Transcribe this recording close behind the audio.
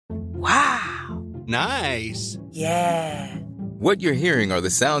Nice. Yeah. What you're hearing are the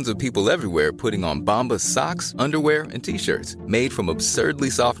sounds of people everywhere putting on Bombas socks, underwear, and T-shirts made from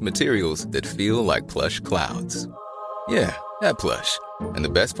absurdly soft materials that feel like plush clouds. Yeah, that plush. And the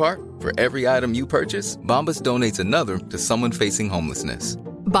best part? For every item you purchase, Bombas donates another to someone facing homelessness.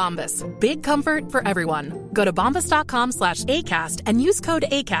 Bombas. Big comfort for everyone. Go to bombas.com/ACAST and use code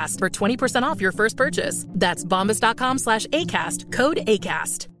ACAST for 20% off your first purchase. That's bombas.com/ACAST. Code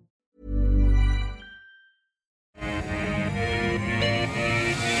ACAST.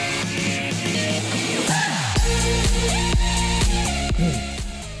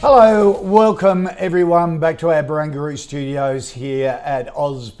 Hello, welcome everyone back to our Barangaroo studios here at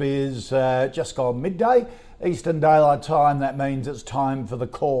AusBiz. Just gone midday, Eastern Daylight Time. That means it's time for the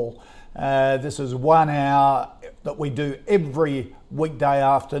call. This is 1 hour that we do every weekday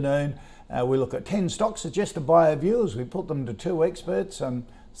afternoon. We look at 10 stocks suggested by our viewers. We put them to 2 experts and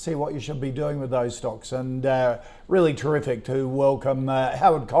see what you should be doing with those stocks. And really terrific to welcome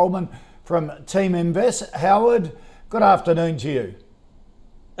Howard Coleman from Team Invest. Howard, good afternoon to you.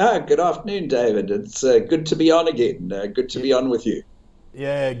 Good afternoon, David. It's good to be on again. Good to be on with you.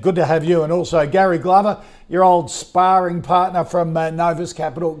 Yeah, good to have you. And also Gary Glover, your old sparring partner from Novus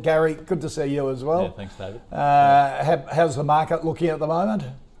Capital. Gary, good to see you as well. Yeah, thanks, David. How's the market looking at the moment?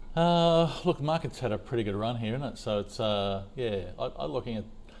 Look, the market's had a pretty good run here, isn't it? So it's, I'm looking at,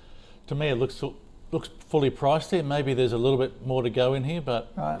 to me, it looks fully priced here. Maybe there's a little bit more to go in here,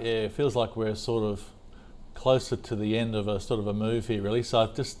 but yeah, it feels like we're sort of closer to the end of a sort of a move here, really. So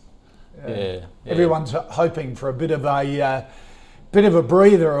just everyone's hoping for a bit of a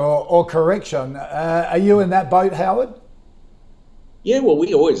breather or correction. Are you in that boat, Howard? Yeah, well,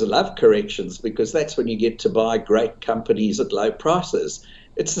 we always love corrections because that's when you get to buy great companies at low prices.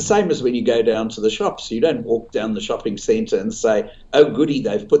 It's the same as when you go down to the shops. You don't walk down the shopping centre and say, oh, goody,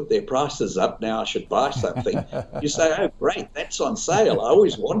 they've put their prices up, now I should buy something. You say, oh, great, that's on sale. I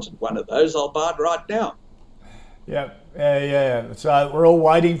always wanted one of those. I'll buy it right now. Yeah. So we're all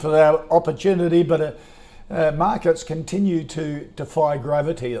waiting for that opportunity, but markets continue to defy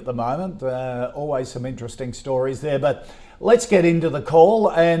gravity at the moment. Always some interesting stories there, but let's get into the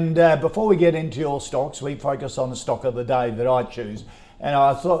call. And before we get into your stocks, we focus on the stock of the day that I choose. And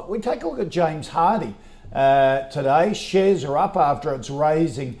I thought we'd take a look at James Hardie today. Shares are up after its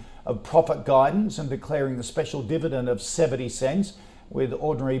raising of profit guidance and declaring the special dividend of 70 cents. With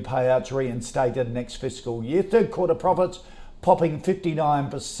ordinary payouts reinstated next fiscal year. Third quarter profits popping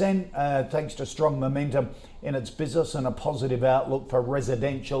 59% thanks to strong momentum in its business and a positive outlook for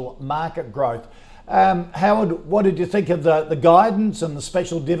residential market growth. Howard, what did you think of the guidance and the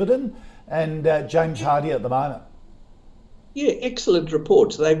special dividend and James Hardie at the moment? Yeah, excellent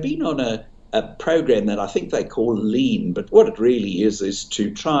report. They've been on a program that I think they call lean, but what it really is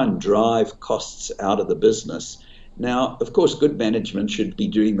to try and drive costs out of the business. Now, of course, good management should be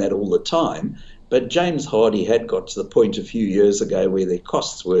doing that all the time, but James Hardie had got to the point a few years ago where their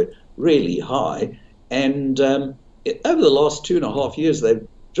costs were really high, and over the last 2.5 years, they've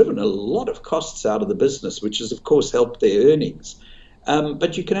driven a lot of costs out of the business, which has, of course, helped their earnings.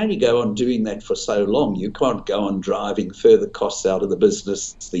 But you can only go on doing that for so long. You can't go on driving further costs out of the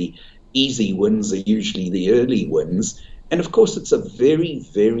business. The easy wins are usually the early wins, and of course, it's a very,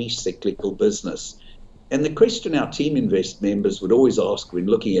 very cyclical business. And the question our Team Invest members would always ask when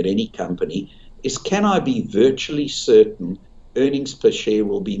looking at any company is, can I be virtually certain earnings per share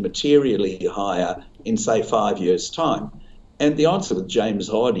will be materially higher in, say, 5 years' time? And the answer with James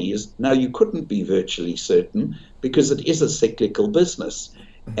Hardie is, no, you couldn't be virtually certain because it is a cyclical business.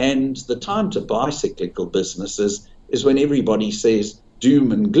 And the time to buy cyclical businesses is when everybody says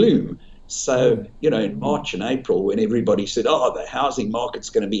doom and gloom. So, in March and April, when everybody said, oh, the housing market's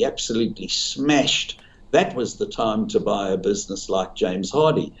going to be absolutely smashed, that was the time to buy a business like James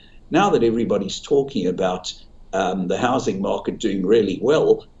Hardie. Now that everybody's talking about the housing market doing really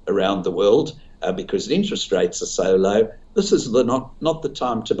well around the world because interest rates are so low, this is not the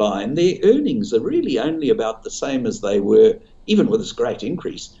time to buy. And their earnings are really only about the same as they were, even with this great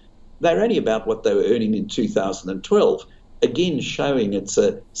increase. They're only about what they were earning in 2012, again showing it's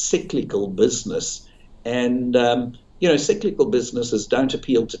a cyclical business. And, cyclical businesses don't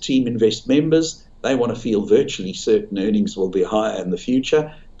appeal to Team Invest members. They want to feel virtually certain earnings will be higher in the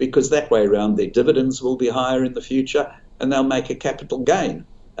future because that way around their dividends will be higher in the future and they'll make a capital gain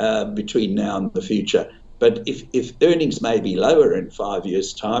between now and the future. But if earnings may be lower in 5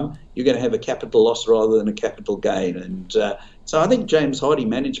 years' time, you're going to have a capital loss rather than a capital gain. And so I think James Hardie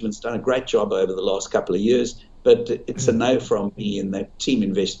management's done a great job over the last couple of years, but it's a no from me in that Team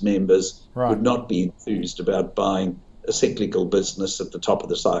Invest members would not be enthused about buying a cyclical business at the top of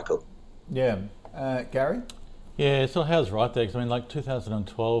the cycle. Yeah. Gary? Yeah, so How's right there, because I mean, like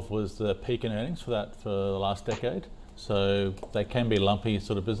 2012 was the peak in earnings for the last decade. So they can be lumpy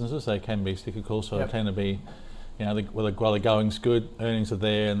sort of businesses. They can be cyclical. So they tend to be, while the going's good, earnings are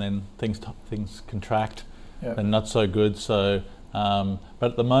there, and then things contract, and not so good. So,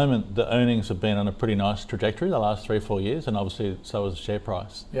 but at the moment, the earnings have been on a pretty nice trajectory the last 3-4 years, and obviously so has the share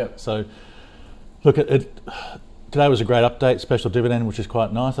price. So, look at it. Today was a great update, special dividend, which is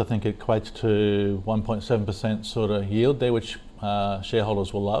quite nice. I think it equates to 1.7% sort of yield there, which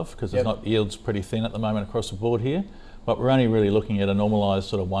shareholders will love, because there's not yield's pretty thin at the moment across the board here. But we're only really looking at a normalised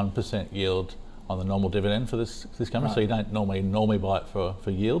sort of 1% yield on the normal dividend for this company. So you don't normally buy it for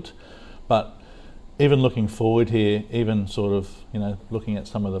yield. But even looking forward here, even sort of looking at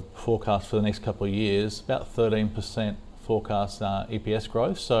some of the forecasts for the next couple of years, about 13% forecast EPS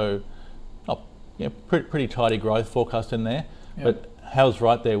growth. So pretty tidy growth forecast in there. But How's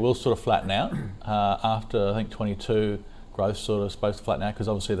right there will sort of flatten out after, I think, 22 growth sort of supposed to flatten out, because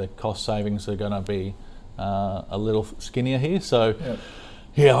obviously the cost savings are going to be a little skinnier here. So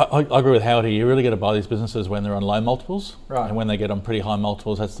I agree with Howard here. You really got to buy these businesses when they're on low multiples, and when they get on pretty high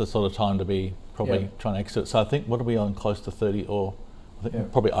multiples, that's the sort of time to be probably trying to exit. So I think what are we on, close to 30, or I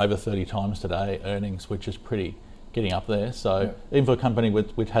think probably over 30 times today earnings, which is pretty getting up there. So even for a company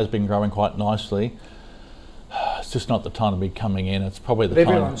which has been growing quite nicely, it's just not the time to be coming in. It's probably the time.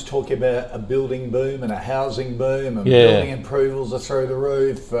 Everyone's talking about a building boom and a housing boom, and building approvals are through the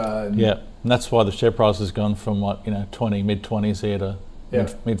roof. And that's why the share price has gone from mid-20s here to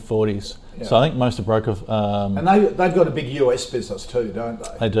mid-40s. So I think most of the broker... and they've got a big US business too, don't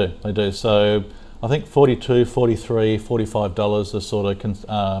they? They do. So I think $42, $43, $45 are sort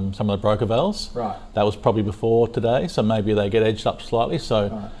of some of the broker vals. Right. That was probably before today, so maybe they get edged up slightly.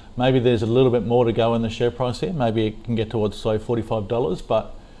 So maybe there's a little bit more to go in the share price here. Maybe it can get towards, say, $45,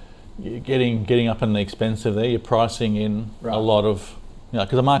 but you're getting up in the expensive there. You're pricing in a lot of...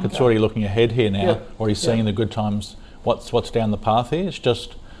 because the market's already looking ahead here now, already seeing the good times, what's down the path here. It's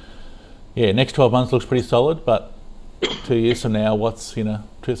just, next 12 months looks pretty solid, but 2 years from now, what's, Right,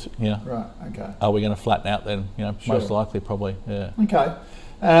 okay. Are we going to flatten out then? Most likely, probably, Okay.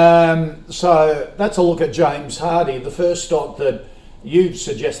 So that's a look at James Hardie. The first stock that you've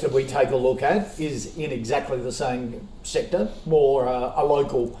suggested we take a look at is in exactly the same sector, more a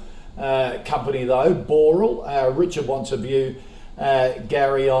local company though, Boral. Richard wants a view,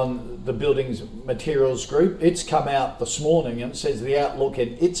 Gary, on the Buildings Materials Group. It's come out this morning and says the outlook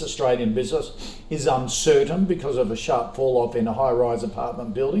in its Australian business is uncertain because of a sharp fall off in a high-rise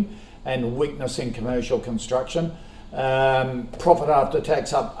apartment building and weakness in commercial construction. Profit after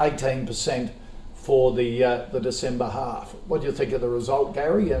tax up 18% for the December half. What do you think of the result,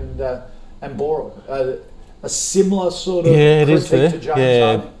 Gary, and Boral? A similar sort of critique to James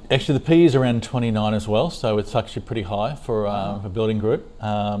Hardie? Actually, the PE is around 29 as well, so it's actually pretty high for a building group.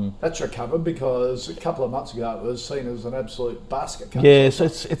 That's recovered, because a couple of months ago it was seen as an absolute basket company. Yeah, so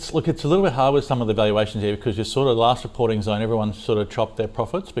it's a little bit hard with some of the valuations here, because you're sort of last reporting zone, everyone sort of chopped their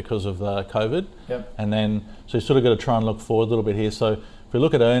profits because of COVID. And then, so you sort of got to try and look forward a little bit here. So if we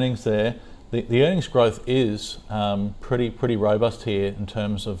look at earnings there, the earnings growth is pretty robust here in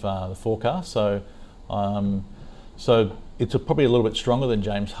terms of the forecast. So it's probably a little bit stronger than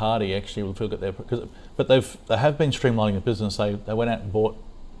James Hardie, actually, if we look at their, but they have been streamlining the business. They went out and bought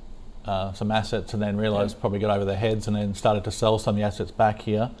some assets, and then realised probably got over their heads, and then started to sell some of the assets back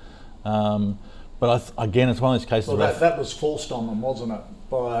here. But again, it's one of those cases. Well, that was forced on them, wasn't it,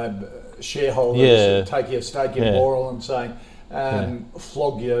 by shareholders taking a stake in Boral and saying,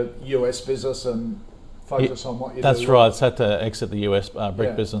 flog your US business and focus on what you do. That's right. It's had to exit the US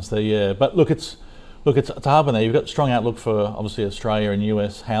brick business there. But look, it's a hard one there. You've got strong outlook for obviously Australia and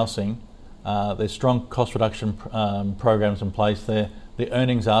US housing. There's strong cost reduction programs in place there. The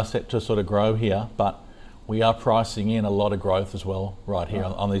earnings are set to sort of grow here, but we are pricing in a lot of growth as well right here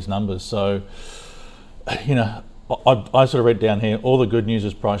on these numbers. So, I sort of read down here, all the good news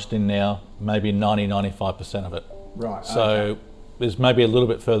is priced in now, maybe 95% of it. Right. So there's maybe a little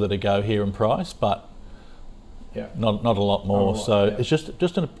bit further to go here in price, but not a lot more. It's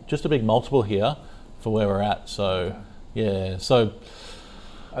just a big multiple here for where we're at. So so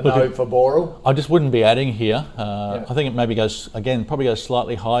a no for Boral. I just wouldn't be adding here. I think it maybe probably goes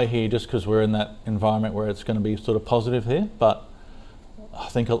slightly high here, just because we're in that environment where it's going to be sort of positive here. But I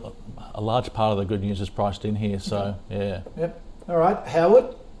think a large part of the good news is priced in here. So All right,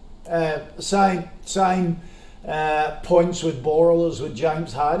 Howard. Same points with Boral as with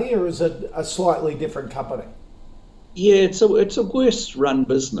James Hardie, or is it a slightly different company? Yeah, it's a worse run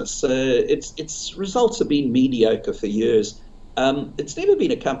business. Its results have been mediocre for years. It's never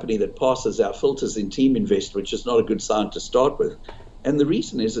been a company that passes our filters in Team Invest, which is not a good sign to start with. And the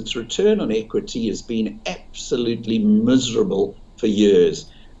reason is its return on equity has been absolutely miserable for years.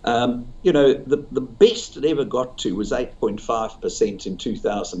 The best it ever got to was 8.5% in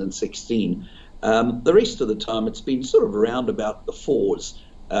 2016. The rest of the time, it's been sort of around about the fours,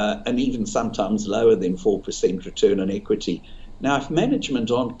 and even sometimes lower than 4% return on equity. Now, if management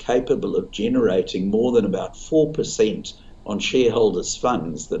aren't capable of generating more than about 4% on shareholders'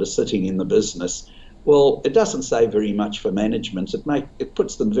 funds that are sitting in the business, well, it doesn't say very much for management. It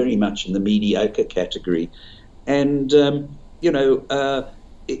puts them very much in the mediocre category. And,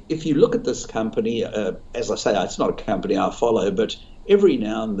 if you look at this company, as I say, it's not a company I follow, but every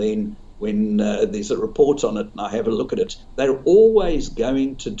now and then when there's a report on it and I have a look at it, they're always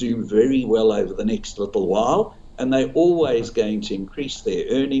going to do very well over the next little while, and they're always going to increase their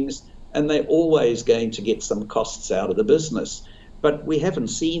earnings, and they're always going to get some costs out of the business. But we haven't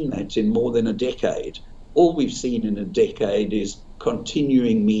seen that in more than a decade. All we've seen in a decade is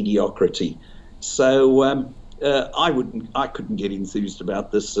continuing mediocrity. So I couldn't get enthused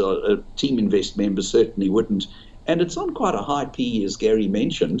about this. Team Invest members certainly wouldn't. And it's on quite a high PE, as Gary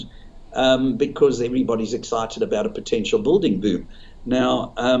mentioned, because everybody's excited about a potential building boom.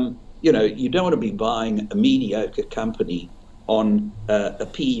 Now, you don't want to be buying a mediocre company on a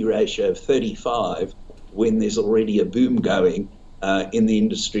PE ratio of 35 when there's already a boom going in the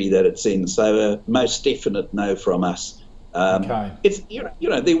industry that it's in. So most definite no from us. Okay. It's there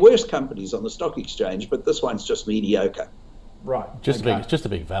are worse companies on the stock exchange, but this one's just mediocre. Right. It's just a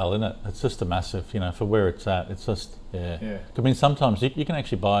big val, isn't it? It's just a massive, for where it's at. It's just, yeah. I mean, sometimes you can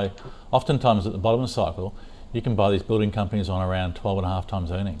actually buy, oftentimes at the bottom of the cycle, you can buy these building companies on around 12.5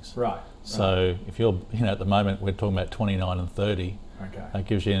 times earnings. Right. So if you're, at the moment we're talking about 29 and 30. Okay. That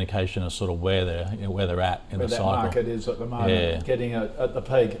gives you an indication of sort of where they're at in the cycle. Where that market is at the moment, getting at the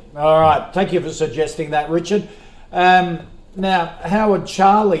peak. All right, thank you for suggesting that, Richard. Now, Howard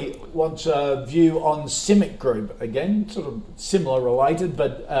Charlie wants a view on CIMIC Group. Again, sort of similar related,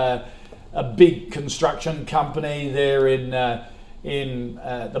 but a big construction company. They're in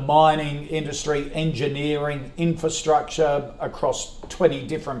the mining industry, engineering, infrastructure across 20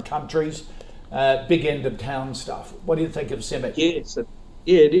 different countries. Big end of town stuff. What do you think of CIMIC? Yes,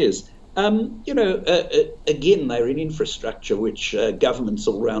 it is. Again, they're in infrastructure, which governments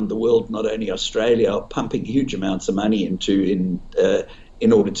all around the world, not only Australia, are pumping huge amounts of money into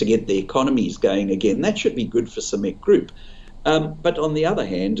in order to get the economies going again. That should be good for CIMIC Group. But on the other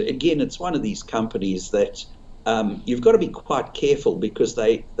hand, again, it's one of these companies that you've got to be quite careful because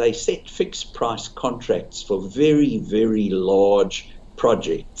they set fixed price contracts for very, very large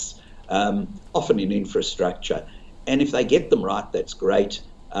projects. Often in infrastructure. And if they get them right, that's great.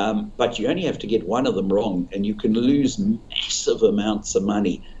 But you only have to get one of them wrong and you can lose massive amounts of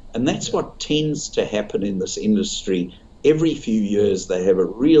money. And that's what tends to happen in this industry. Every few years, they have a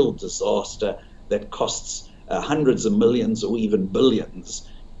real disaster that costs hundreds of millions or even billions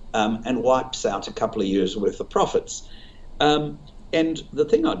and wipes out a couple of years' worth of profits. And the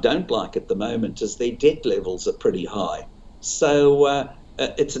thing I don't like at the moment is their debt levels are pretty high. So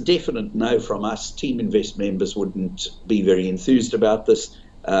it's a definite no from us. Team Invest members wouldn't be very enthused about this,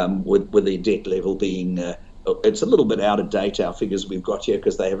 with their debt level being, it's a little bit out of date, our figures we've got here,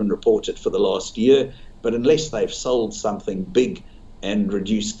 because they haven't reported for the last year. But unless they've sold something big and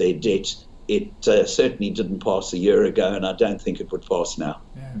reduced their debt, it certainly didn't pass a year ago, and I don't think it would pass now.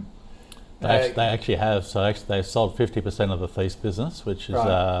 Yeah. They actually have. So actually, they've sold 50% of the Thiess business, which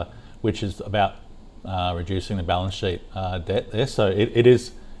is about reducing the balance sheet debt there. So it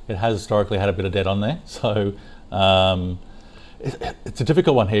has historically had a bit of debt on there. So it's a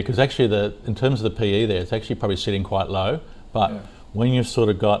difficult one here because actually in terms of the PE there, it's actually probably sitting quite low. But when you've sort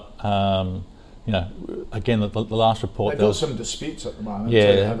of got, again, the last report, they've got some disputes at the moment.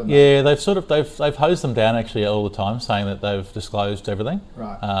 They've hosed them down actually all the time, saying that they've disclosed everything.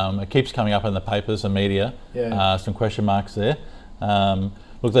 Right. It keeps coming up in the papers and media. Some question marks there.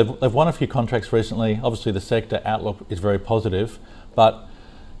 Look, they've won a few contracts recently. Obviously, the sector outlook is very positive, but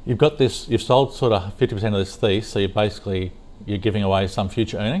you've sold sort of 50% of this Thiess, so you're giving away some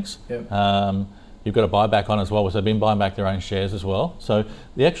future earnings. Yep. You've got a buyback on as well, so they've been buying back their own shares as well. So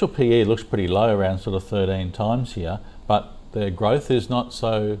the actual PE looks pretty low, around sort of 13 times here, but the growth is not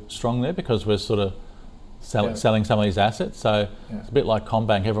so strong there because we're sort of selling some of these assets. So it's a bit like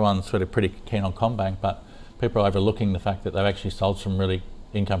CommBank. Everyone's sort of pretty keen on CommBank, but people are overlooking the fact that they've actually sold some really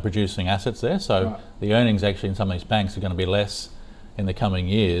income-producing assets there. So the earnings actually in some of these banks are going to be less in the coming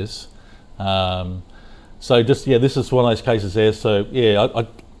years. This is one of those cases there. So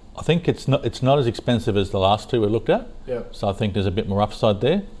I think it's not as expensive as the last two we looked at. Yep. So I think there's a bit more upside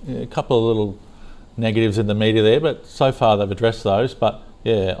there. Yeah, a couple of little negatives in the media there, but so far they've addressed those. But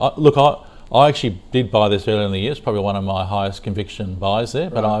yeah, I actually did buy this earlier in the year. It's probably one of my highest conviction buys there,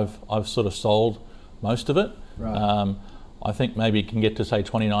 but I've sort of sold most of it. Right. I think maybe it can get to say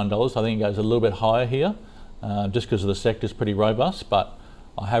 $29. I think it goes a little bit higher here, just because the sector's pretty robust. But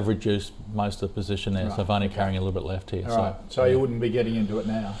I have reduced most of the position there, so I'm only carrying a little bit left here. All right. So you wouldn't be getting into it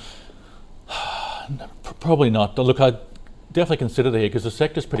now? Probably not. Look, I definitely consider it here because the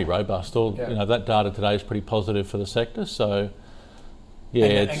sector's pretty robust. That data today is pretty positive for the sector. So, yeah.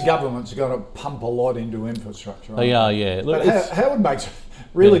 And government's got to pump a lot into infrastructure. They are, yeah. Look, but Howard makes a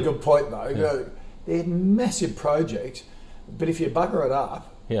really good point, though. Yeah. They're massive projects, but if you bugger it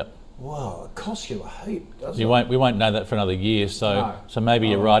up, well, it costs you a heap, doesn't it? We won't know that for another year, so maybe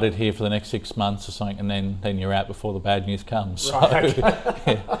you ride it here for the next 6 months or something, and then you're out before the bad news comes. Right, so,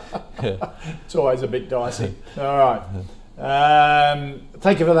 okay. It's always a bit dicey. All right.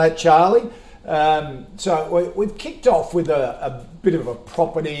 Thank you for that, Charlie. So we've kicked off with a bit of a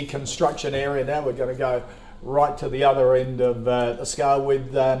property construction area. Now we're going to go right to the other end of the scale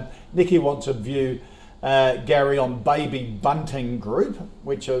with Nikki wants a view, Gary, on Baby Bunting Group,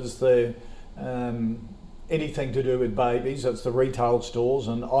 which is the anything to do with babies. It's the retail stores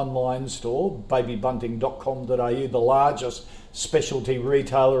and online store, babybunting.com.au, the largest specialty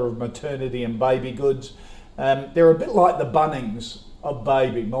retailer of maternity and baby goods. They're a bit like the Bunnings of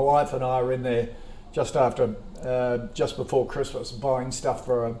baby. My wife and I are in there just before Christmas buying stuff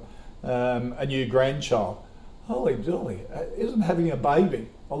for a new grandchild. Holy dooly, isn't having a baby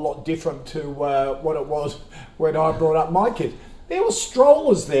a lot different to what it was when I brought up my kids? There were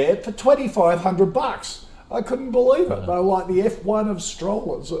strollers there for $2,500. I couldn't believe it. They were like the F1 of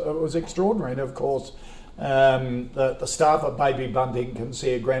strollers. It was extraordinary. And of course, the staff at Baby Bunting can see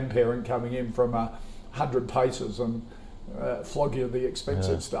a grandparent coming in from 100 paces and flog you the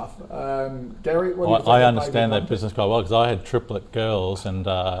expensive stuff. Gary, what do you think? I understand that business quite well because I had triplet girls, and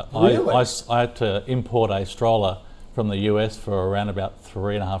really? I had to import a stroller from the US for around about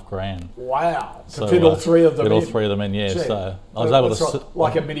 $3,500. Wow! To fit all three of them in. Fit all three of them in, yeah. Gee, so I was able to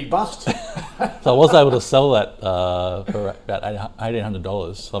like a mini bust. So I was able to sell that for about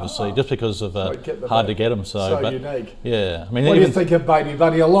 $1,800, obviously, just because of hard to get them. So unique. Yeah, I mean, what do you think of Baby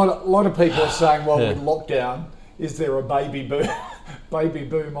Bunny? A lot of people are saying, well, with lockdown, is there a baby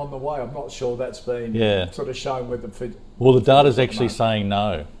boom on the way? I'm not sure that's been sort of shown with the fit. Well, the data's actually saying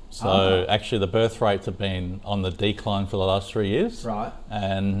no. So actually the birth rates have been on the decline for the last 3 years. Right.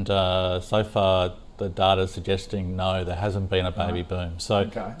 And so far the data is suggesting no, there hasn't been a baby boom. So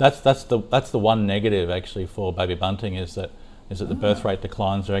that's the one negative actually for Baby Bunting is that the birth rate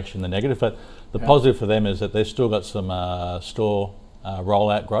declines are actually in the negative. But the positive for them is that they've still got some store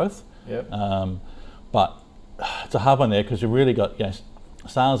rollout growth. Yep. But it's a hard one there because you really got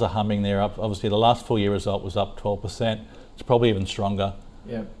sales are humming there up. Obviously the last full year result was up 12%. It's probably even stronger.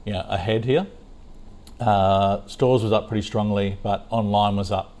 Ahead here. Stores was up pretty strongly, but online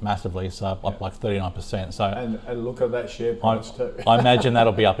was up massively, so up like 39%. So and look at that share price too. I imagine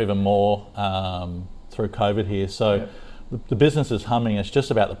that'll be up even more through COVID here. So the business is humming. It's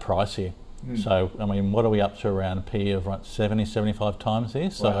just about the price here. So I mean, what are we up to around a P of 70, 75 times here?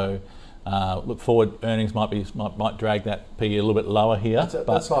 So look forward, earnings might drag that P a little bit lower here.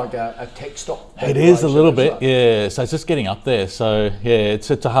 That's like a tech stock. It is a little bit, yeah. So it's just getting up there. So yeah,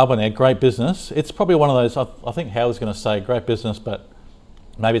 it's a hard one there. Great business. It's probably one of those. I think Howard's going to say great business, but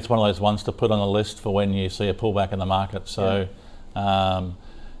maybe it's one of those ones to put on the list for when you see a pullback in the market. So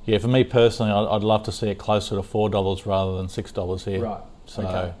for me personally, I'd love to see it closer to $4 rather than $6 here. Right.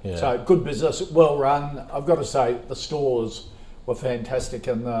 So so good business, well run. I've got to say the stores were fantastic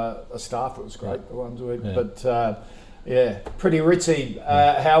and the staff was great, the ones with. But pretty ritzy,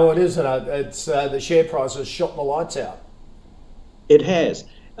 Howard, isn't it? It's the share price has shot the lights out. It has.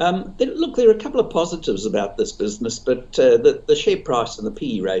 Look, there are a couple of positives about this business, but the share price and the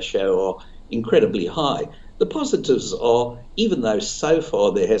PE ratio are incredibly high. The positives are, even though so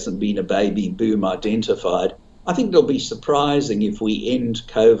far there hasn't been a baby boom identified, I think it'll be surprising if we end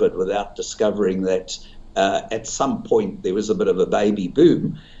COVID without discovering that at some point there was a bit of a baby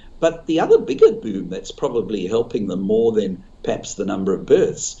boom. But the other bigger boom that's probably helping them more than perhaps the number of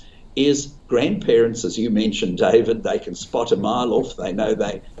births is grandparents, as you mentioned, David. They can spot a mile off. They know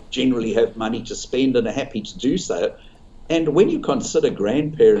they generally have money to spend and are happy to do so. And when you consider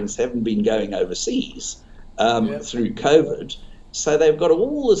grandparents haven't been going overseas through COVID, So they've got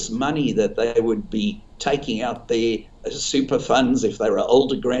all this money that they would be taking out their super funds if they were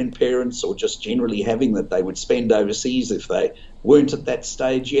older grandparents, or just generally having that they would spend overseas if they weren't at that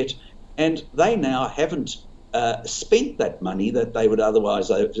stage yet. And they now haven't spent that money that they would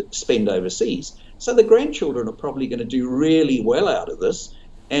otherwise spend overseas. So the grandchildren are probably going to do really well out of this,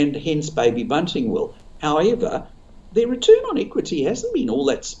 and hence Baby Bunting will. However, their return on equity hasn't been all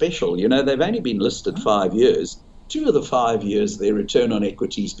that special. You know, they've only been listed 5 years. 2 of the 5 years, their return on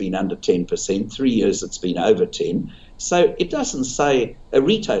equity has been under 10%. 3 years, it's been over 10. So it doesn't say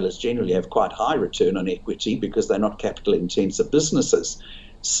retailers generally have quite high return on equity because they're not capital intensive businesses.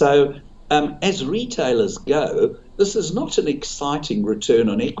 So as retailers go, this is not an exciting return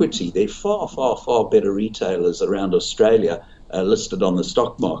on equity. There are far, far, far better retailers around Australia listed on the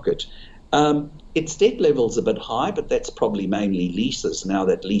stock market. Its debt level's a bit high, but that's probably mainly leases, now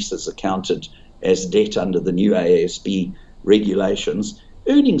that leases are counted as debt under the new AASB regulations.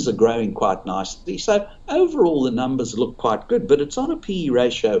 Earnings are growing quite nicely. So overall, the numbers look quite good, but it's on a PE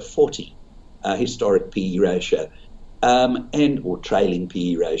ratio of 40, historic PE ratio, or trailing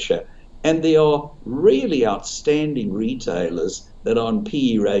PE ratio. And there are really outstanding retailers that are on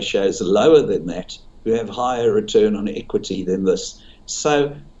PE ratios lower than that, who have higher return on equity than this.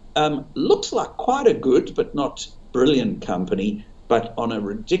 So looks like quite a good but not brilliant company, but on a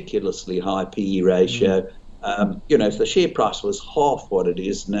ridiculously high PE ratio. If the share price was half what it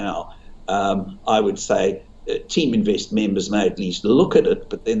is now, I would say Team Invest members may at least look at it,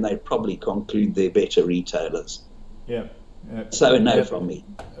 but then they'd probably conclude they're better retailers. Yeah. So a no from me.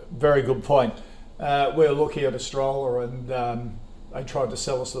 Very good point. We were looking at a stroller, and they tried to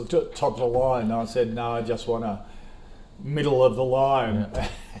sell us the top of the line. I said, no, I just want a middle of the line. Yeah.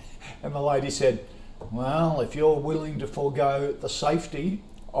 And the lady said, well, if you're willing to forego the safety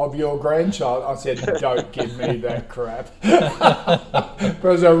of your grandchild, I said, don't give me that crap. It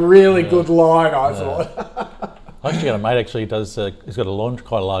was a really good line, I thought. I actually got a mate he's got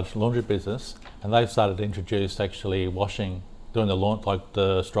quite a large laundry business, and they've started to introduce actually washing, doing the laundry, like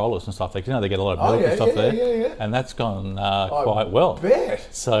the strollers and stuff. They get a lot of milk and stuff there, and that's gone quite well. Bet.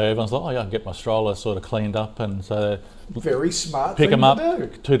 So everyone's like, I can get my stroller sort of cleaned up, and so very smart pick thing them up, to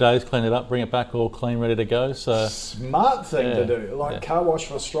do. 2 days, clean it up, bring it back all clean, ready to go. So smart thing to do, car wash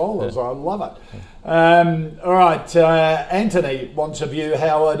for strollers. I love it. All right, Anthony wants a view,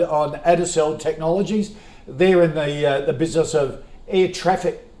 Howard, on Adacel Technologies. They're in the business of air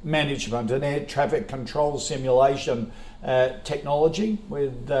traffic management and air traffic control simulation technology,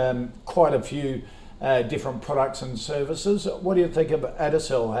 with quite a few different products and services. What do you think of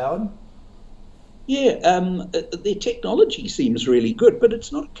Adacel, Howard? Yeah, the technology seems really good, but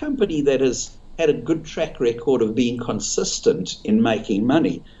it's not a company that has had a good track record of being consistent in making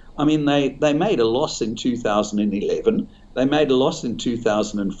money. I mean, they made a loss in 2011, they made a loss in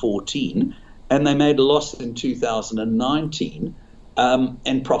 2014, and they made a loss in 2019,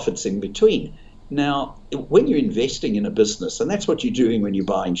 and profits in between. Now, when you're investing in a business, and that's what you're doing when you're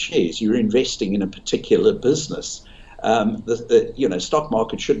buying shares, you're investing in a particular business. The stock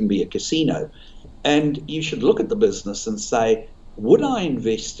market shouldn't be a casino. And you should look at the business and say, would I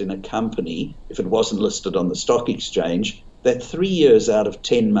invest in a company, if it wasn't listed on the stock exchange, that 3 years out of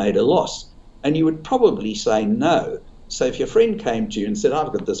 10 made a loss? And you would probably say no. So if your friend came to you and said,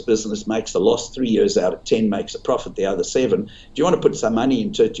 I've got this business, makes a loss 3 years out of 10, makes a profit the other 7, do you want to put some money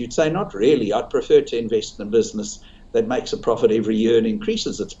into it? You'd say, not really. I'd prefer to invest in a business that makes a profit every year and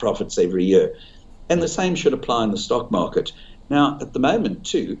increases its profits every year. And the same should apply in the stock market. Now, at the moment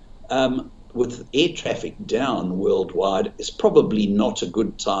too, with air traffic down worldwide, it's probably not a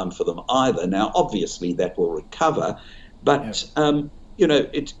good time for them either. Now, obviously, that will recover, but it's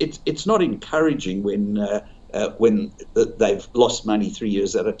not encouraging when they've lost money 3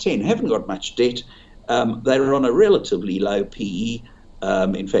 years out of 10, haven't got much debt. They're on a relatively low PE,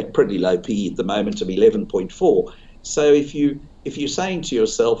 in fact, pretty low PE at the moment of 11.4. So if you're saying to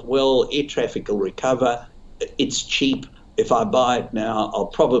yourself, well, air traffic will recover, it's cheap. If I buy it now, I'll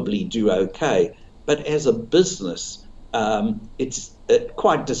probably do okay. But as a business, it's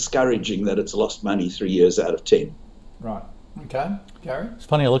quite discouraging that it's lost money 3 years out of 10. Right. Okay. Gary? It's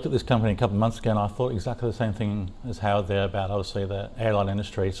funny, I looked at this company a couple of months ago and I thought exactly the same thing as Howard there about obviously the airline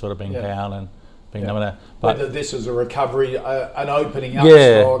industry sort of being down and being dominated. But whether this is a recovery, an opening up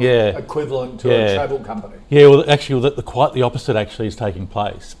stock equivalent to a travel company. Yeah, well, actually, quite the opposite actually is taking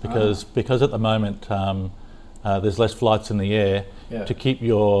place because at the moment there's less flights in the air. To keep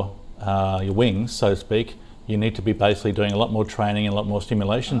your wings, so to speak, you need to be basically doing a lot more training and a lot more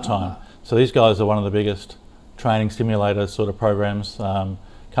stimulation time. So these guys are one of the biggest training simulator sort of programs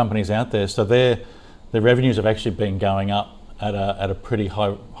companies out there. So their revenues have actually been going up at a pretty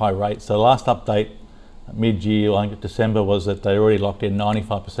high rate. So the last update mid-year, I think December, was that they already locked in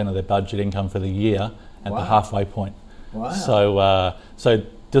 95% of their budget income for the year at the halfway point. Wow. So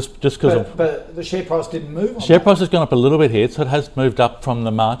just because but the share price didn't move. Share price has gone up a little bit here, so it has moved up from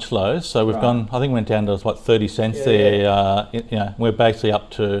the March lows. So we've gone, I think we went down to 30 cents there. We're basically up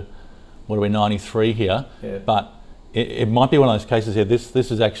to 93 here. Yeah. But it might be one of those cases here. This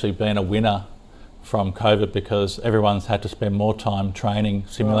has actually been a winner from COVID because everyone's had to spend more time training,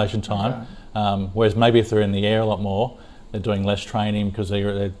 simulation time. Okay. Whereas maybe if they're in the air a lot more, they're doing less training because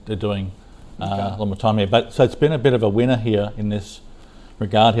they're doing a lot more time here. But so it's been a bit of a winner here in this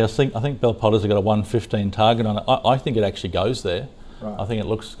regard here. I think Bell Potter's got a 115 target on it. I think it actually goes there. Right. I think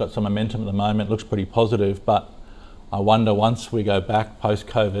it's got some momentum at the moment. It looks pretty positive, but I wonder once we go back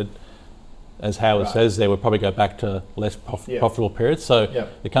post-COVID, as Howard says there, we'll probably go back to less profitable periods. So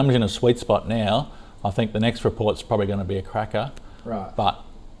it comes in a sweet spot now. I think the next report's probably going to be a cracker. Right. But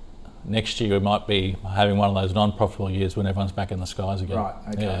next year we might be having one of those non-profitable years when everyone's back in the skies again. Right,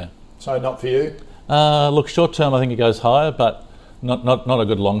 okay. Yeah. So not for you? Look, short term I think it goes higher, but not a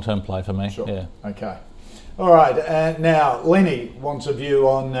good long-term play for me. Sure. Yeah. Okay. All right. Now, Lenny wants a view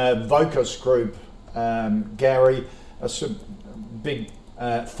on Vocus Group. Gary, a big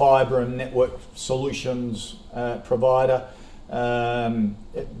fibre and network solutions provider.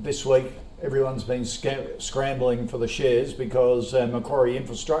 This week, everyone's been scrambling for the shares because Macquarie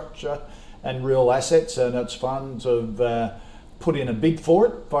Infrastructure and Real Assets and its funds have put in a bid for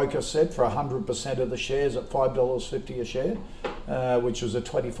it, Vocus said, for 100% of the shares at $5.50 a share, which was a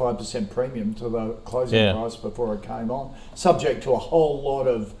 25% premium to the closing price before it came on, subject to a whole lot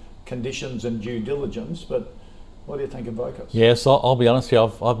of conditions and due diligence. But what do you think of Vocus? Yes, I'll be honest here,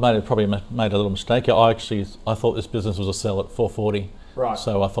 I've probably made a little mistake here. I thought this business was a sell at $4.40. Right.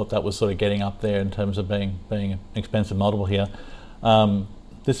 So I thought that was sort of getting up there in terms of being an expensive multiple here.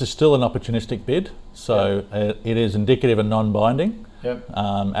 This is still an opportunistic bid, so it is indicative and non-binding at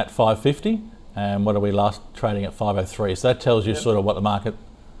 $5.50. And what are we last trading at $5.03? So that tells you sort of what the market,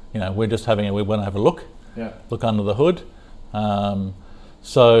 we want to have a look, look under the hood.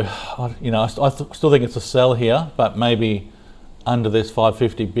 So I still think it's a sell here, but maybe under this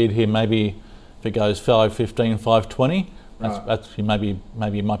 $5.50 bid here, maybe if it goes $5.15, $5.20. That's maybe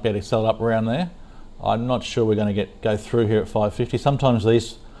you might be able to sell it up around there. I'm not sure we're going to go through here at $5.50. Sometimes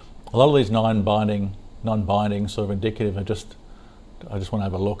a lot of these non-binding sort of indicative I just want to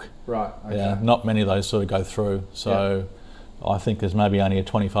have a look. Right. Okay. Yeah. Not many of those sort of go through. So I think there's maybe only a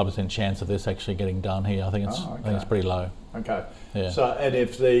 25% chance of this actually getting done here. I think it's pretty low. Okay. Yeah. So and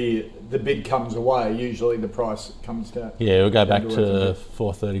if the bid comes away, usually the price comes down. Yeah, we'll go back to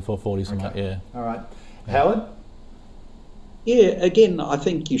 $4.30, $4.40 something like that. Yeah. All right. Howard? Yeah, again, I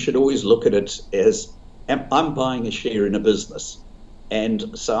think you should always look at it as I'm buying a share in a business.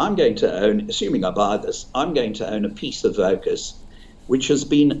 And so I'm going to own, assuming I buy this, I'm going to own a piece of Vocus, which has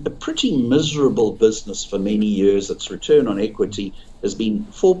been a pretty miserable business for many years. Its return on equity has been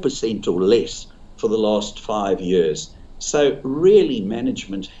 4% or less for the last 5 years. So really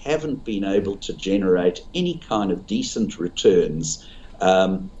management haven't been able to generate any kind of decent returns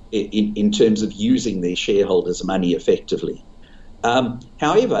in terms of using their shareholders' money effectively.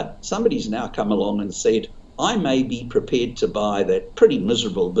 However, somebody's now come along and said, I may be prepared to buy that pretty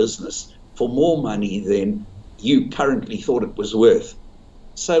miserable business for more money than you currently thought it was worth.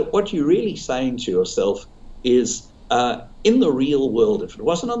 So what you're really saying to yourself is, in the real world, if it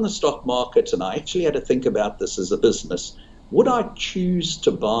wasn't on the stock market and I actually had to think about this as a business, would I choose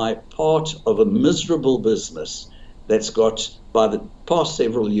to buy part of a miserable business that's got, by the past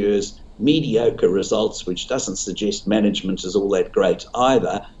several years, mediocre results, which doesn't suggest management is all that great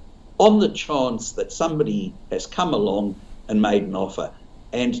either, on the chance that somebody has come along and made an offer?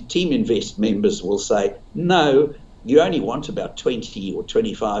 And Team Invest members will say, no, you only want about 20 or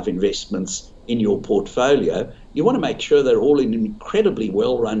 25 investments in your portfolio. You want to make sure they're all in incredibly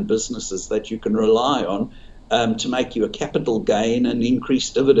well-run businesses that you can rely on to make you a capital gain and increase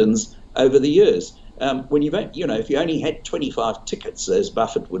dividends over the years. When if you only had 25 tickets, as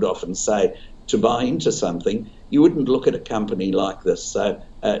Buffett would often say, to buy into something, you wouldn't look at a company like this. So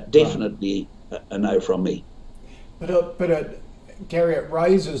definitely a no from me. But Gary, it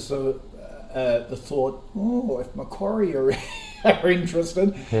raises the thought, if Macquarie are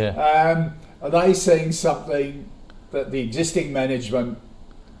interested, are they seeing something that the existing management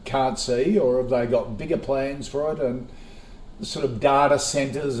can't see, or have they got bigger plans for it? And sort of data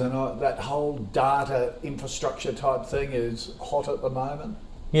centres and that whole data infrastructure type thing is hot at the moment.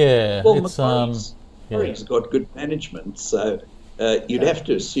 Yeah, well, Macquarie's got good management, so you'd have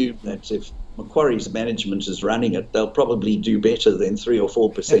to assume that Macquarie's management is running it, they'll probably do better than 3 or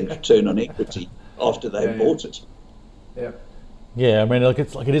 4% return on equity after they've bought it. Yeah. Yeah, I mean,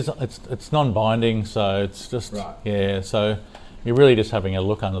 it's non-binding, so it's just So you're really just having a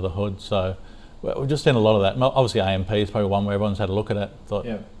look under the hood. So we've just seen a lot of that. Obviously, AMP is probably one where everyone's had a look at it. Thought,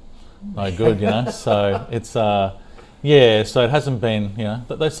 no good, So it's so it hasn't been,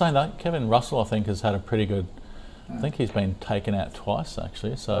 They're saying that Kevin Russell, I think, has had a pretty good. I think he's been taken out twice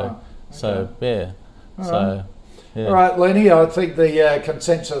actually. So All right, Lenny. I think the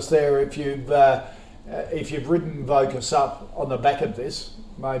consensus there, if you've ridden Vocus up on the back of this,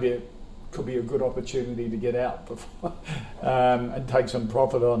 maybe it could be a good opportunity to get out before, and take some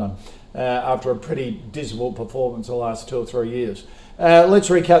profit on them after a pretty dismal performance the last 2 or 3 years. Let's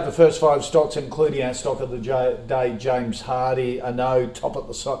recap the first 5 stocks, including our stock of the day, James Hardie. I know top of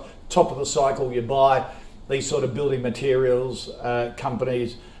the cycle you buy these sort of building materials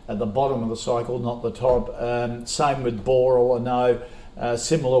companies at the bottom of the cycle, not the top. Same with Boral, I know.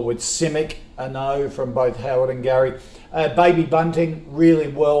 Similar with Simic, I know, from both Howard and Gary. Baby Bunting, really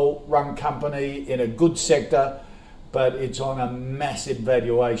well run company in a good sector, but it's on a massive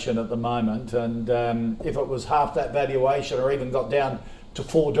valuation at the moment. And if it was half that valuation or even got down to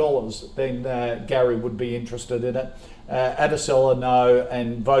 $4, then Gary would be interested in it. Adacel, I know,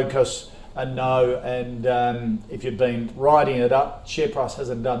 and Vocus, a no, and if you've been riding it up, share price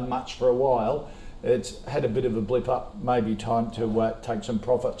hasn't done much for a while. It's had a bit of a blip up, maybe time to take some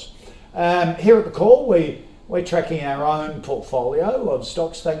profits. Here at the call, we're tracking our own portfolio of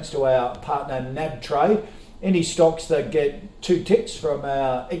stocks thanks to our partner NabTrade. Any stocks that get 2 ticks from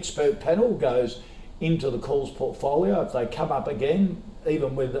our expert panel goes into the calls portfolio. If they come up again,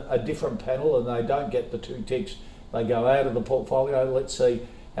 even with a different panel, and they don't get the 2 ticks, they go out of the portfolio. Let's see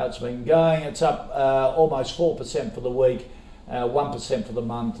how it's been going. It's up almost 4% for the week, 1% for the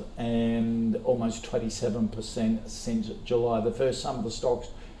month, and almost 27% since July the 1st. Some of the stocks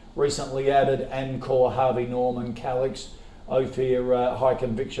recently added: Amcor, Harvey Norman, Calix, Ophir, High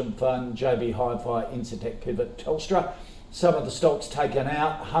Conviction Fund, JB Hi-Fi, Incitec Pivot, Telstra. Some of the stocks taken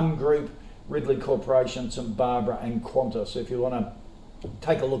out: Hum Group, Ridley Corporation, St Barbara, and Qantas. If you want to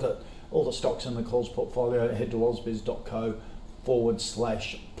take a look at all the stocks in the calls portfolio, head to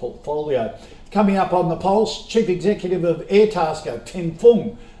ausbiz.co/portfolio. Coming up on the pulse, Chief Executive of Airtasker, Tim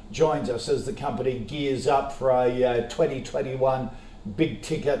Fung, joins us as the company gears up for a 2021 big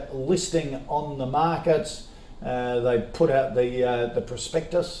ticket listing on the markets. They put out the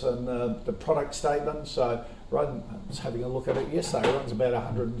prospectus and the product statement. So I was having a look at it yesterday. It runs about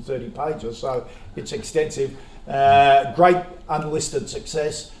 130 pages, so it's extensive. Great unlisted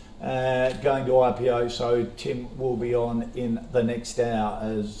success. Going to IPO, so Tim will be on in the next hour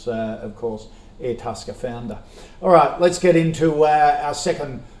as, of course, Airtasker founder. All right, let's get into our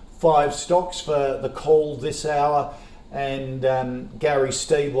second 5 stocks for the call this hour. And Gary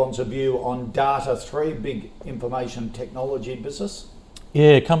Steve wants a view on Data3, big information technology business.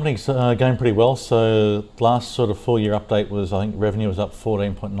 Yeah, company's going pretty well. So last sort of full year update was, I think revenue was up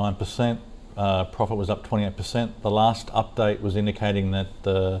 14.9%. Profit was up 28%. The last update was indicating that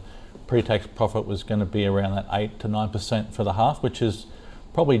the pre-tax profit was going to be around that 8 to 9% for the half, which is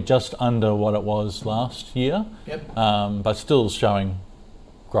probably just under what it was last year. Yep. But still showing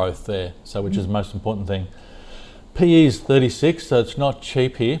growth there, so which is the most important thing. PE is 36, so it's not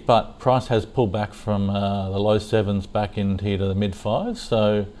cheap here, but price has pulled back from the low 7s back into here to the mid 5s,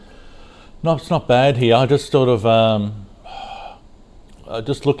 so it's not bad here. I just sort of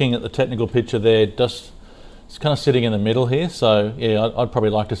just looking at the technical picture there, it's kind of sitting in the middle here. So yeah, I'd probably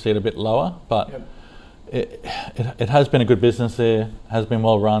like to see it a bit lower, but it has been a good business there, has been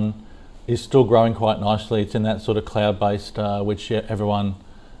well run, is still growing quite nicely. It's in that sort of cloud-based, which everyone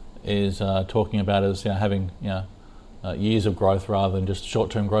is talking about as having years of growth rather than just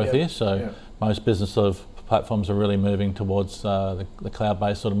short-term growth here. So most business sort of platforms are really moving towards the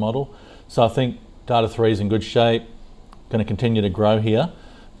cloud-based sort of model. So I think Data3 is in good shape, going to continue to grow here.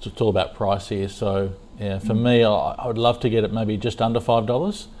 It's all about price here. So yeah, for me, I would love to get it maybe just under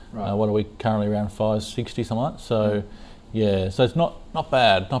 $5. Right. What are we currently, around $5.60, something like that? So yeah, so it's not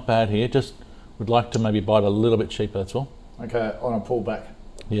bad here. Just would like to maybe buy it a little bit cheaper, that's all. Okay, on a pullback.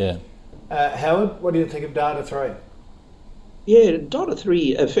 Yeah. Howard, what do you think of Data3? Yeah,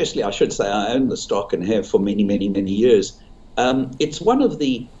 Data3, firstly, I should say I own the stock and have for many, many, many years. It's one of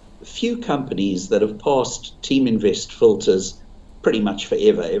the few companies that have passed Team Invest filters pretty much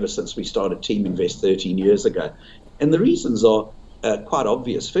forever, ever since we started Team Invest 13 years ago. And the reasons are quite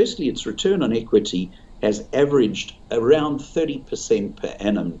obvious. Firstly, its return on equity has averaged around 30% per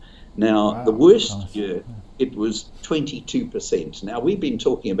annum Now, the worst year, it was 22%. Now, we've been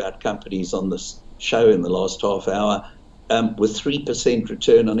talking about companies on this show in the last half hour with 3%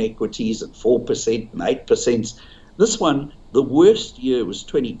 return on equities and 4% and 8%. This one, the worst year was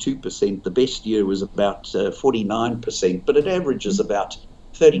 22%. The best year was about 49%, but it averages about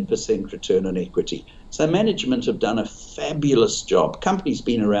 30% return on equity. So management have done a fabulous job. Company's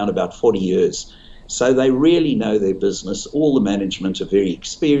been around about 40 years. So they really know their business. All the management are very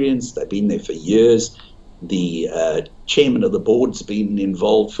experienced. They've been there for years. The chairman of the board's been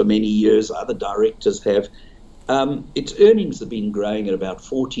involved for many years. Other directors have. Its earnings have been growing at about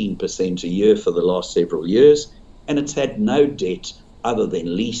 14% a year for the last several years, and it's had no debt other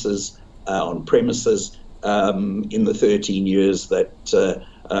than leases on premises in the 13 years that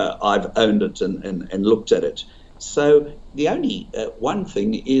I've owned it and looked at it. So the only one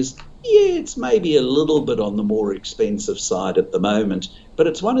thing is, it's maybe a little bit on the more expensive side at the moment, but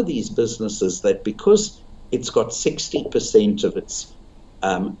it's one of these businesses that, because it's got 60% of its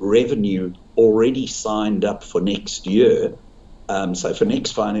revenue already signed up for next year, so for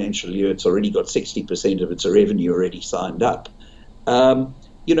next financial year, it's already got 60% of its revenue already signed up.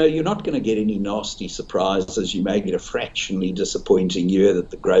 You're not going to get any nasty surprises. You may get a fractionally disappointing year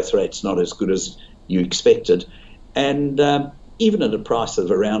that the growth rate's not as good as you expected. And even at a price of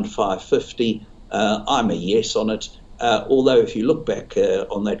around $5.50, I'm a yes on it. Although if you look back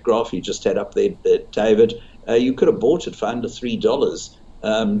on that graph you just had up there, David, you could have bought it for under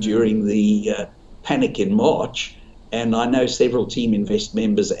 $3 during the panic in March. And I know several Team Invest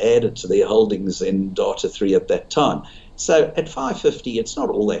members added to their holdings in Data3 at that time. So at $5.50, it's not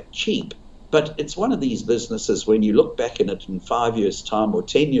all that cheap. But it's one of these businesses, when you look back in it in 5 years' time or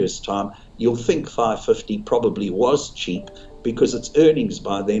 10 years' time, you'll think $5.50 probably was cheap, because its earnings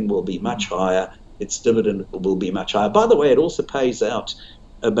by then will be much higher, its dividend will be much higher. By the way, it also pays out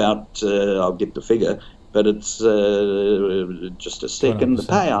about, I'll get the figure, but it's just a second, the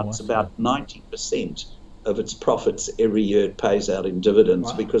payout's about 90% of its profits every year it pays out in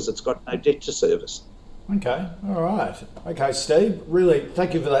dividends, because it's got no debt to service. Okay, all right. Okay, Steve, really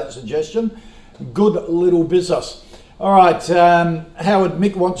thank you for that suggestion. Good little business. All right, Howard,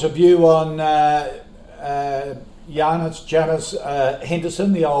 Mick wants a view on Janice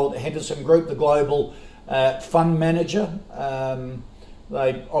Henderson, the old Henderson Group, the global fund manager.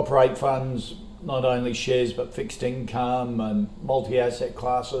 They operate funds, not only shares, but fixed income and multi-asset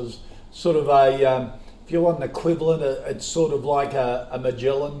classes. Sort of a, if you want an equivalent, it's sort of like a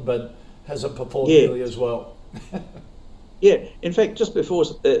Magellan, but hasn't performed really as well. Yeah, in fact, just before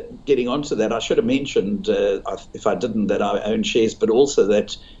getting onto that, I should have mentioned, if I didn't, that I own shares, but also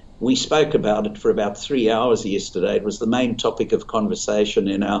that we spoke about it for about 3 hours yesterday. It was the main topic of conversation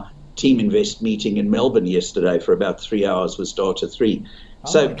in our Team Invest meeting in Melbourne yesterday for about 3 hours, was Data3.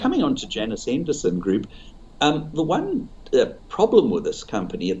 Coming on to Janice Henderson Group, the one problem with this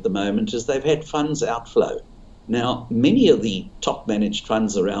company at the moment is they've had funds outflow. Now, many of the top managed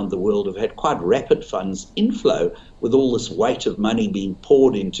funds around the world have had quite rapid funds inflow, with all this weight of money being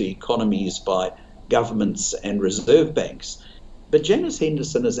poured into economies by governments and reserve banks. But Janice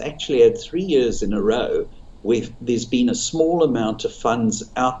Henderson has actually had 3 years in a row where there's been a small amount of funds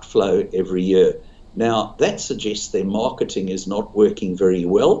outflow every year. Now, that suggests their marketing is not working very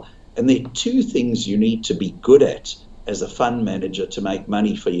well, and there are two things you need to be good at as a fund manager to make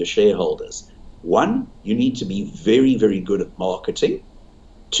money for your shareholders. One, you need to be very, very good at marketing.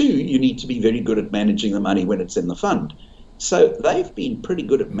 Two, you need to be very good at managing the money when it's in the fund. So they've been pretty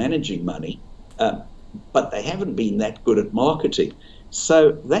good at managing money, but they haven't been that good at marketing.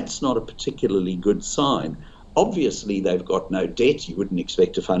 So that's not a particularly good sign. Obviously, they've got no debt. You wouldn't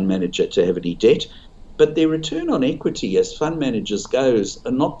expect a fund manager to have any debt. But their return on equity as fund managers goes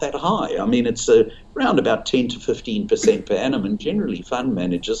are not that high. I mean, it's around about 10 to 15% per annum. And generally, fund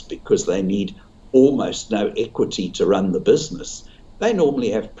managers, because they need almost no equity to run the business, they normally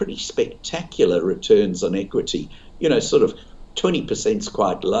have pretty spectacular returns on equity. Sort of 20% is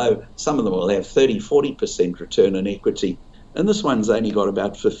quite low. Some of them will have 30, 40% return on equity. And this one's only got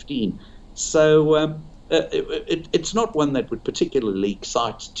about 15. So it's not one that would particularly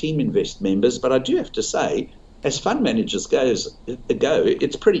excite Team Invest members, but I do have to say, as fund managers go,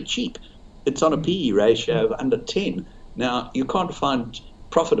 it's pretty cheap. It's on a PE ratio of under 10. Now, you can't find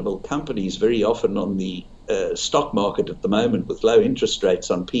profitable companies very often on the stock market at the moment with low interest rates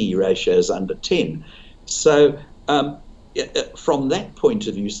on PE ratios under 10. So from that point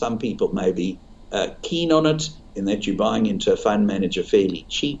of view, some people may be keen on it in that you're buying into a fund manager fairly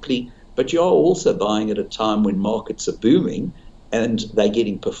cheaply, but you're also buying at a time when markets are booming and they're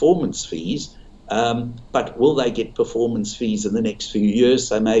getting performance fees. But will they get performance fees in the next few years?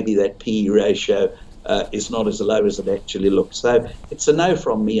 So maybe that PE ratio is not as low as it actually looks. So it's a no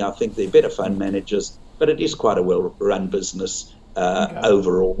from me. I think they're better fund managers, but it is quite a well-run business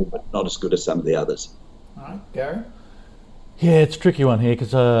overall, but not as good as some of the others. All right, Gary? Yeah, it's a tricky one here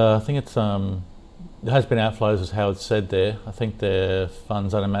because I think it's there has been outflows, as Howard said there. I think their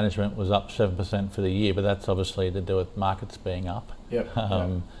funds under management was up 7% for the year, but that's obviously to do with markets being up. Yep.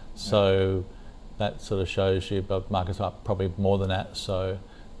 So that sort of shows you, but markets are up probably more than that. So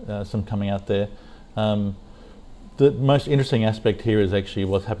some coming out there. The most interesting aspect here is actually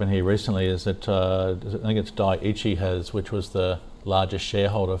what's happened here recently is that I think it's Daiichi has, which was the largest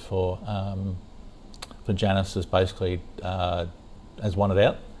shareholder for Janus, is basically has won it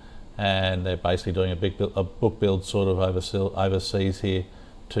out, and they're basically doing a book build sort of overseas here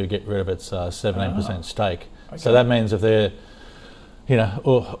to get rid of its 17% stake. Okay. So that means if they're,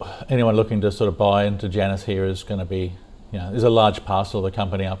 or anyone looking to sort of buy into Janus here is going to be, there's a large parcel of the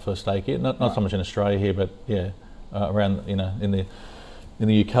company up for stake here. Not so much in Australia here, but around in the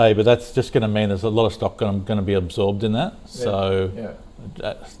UK. But that's just going to mean there's a lot of stock going to be absorbed in that. So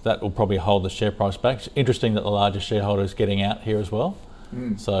that will probably hold the share price back. It's interesting that the largest shareholder is getting out here as well.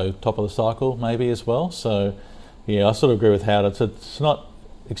 So top of the cycle maybe as well. So I sort of agree with Howard. It's not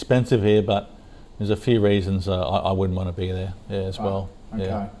expensive here, but there's a few reasons I wouldn't want to be there as well. Okay.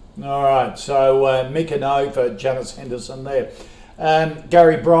 Yeah. All right. So make a note for Janus Henderson there.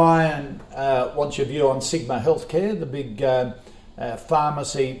 Gary Bryan wants your view on Sigma Healthcare, the big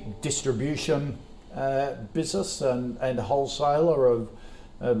pharmacy distribution business and wholesaler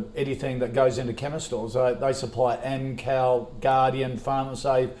of anything that goes into chemist stores. They supply Amcal, Guardian,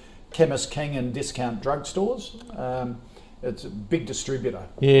 Pharmasafe, Chemist King and discount drugstores. It's a big distributor.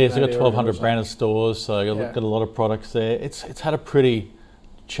 Yeah, it's got 1,200 branded stores, so you've got a lot of products there. It's had a pretty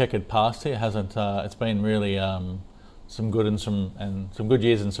checkered past here, hasn't? It's been really some good and some good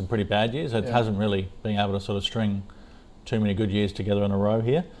years and some pretty bad years. It hasn't really been able to sort of string too many good years together in a row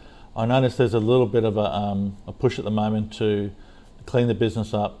here. I noticed there's a little bit of a push at the moment to clean the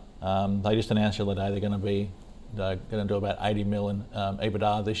business up. They just announced the other day they're going to do about 80 mil in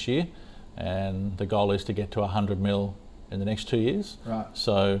EBITDA this year, and the goal is to get to 100 mil in the next 2 years. Right.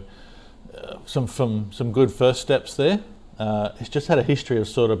 So some good first steps there. It's just had a history of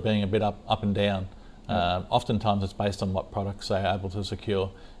sort of being a bit up and down. Oftentimes it's based on what products they're able to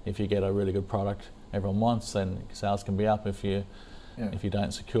secure. If you get a really good product everyone wants, then sales can be up. If you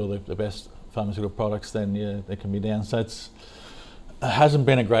don't secure the best pharmaceutical products, then they can be down. So it hasn't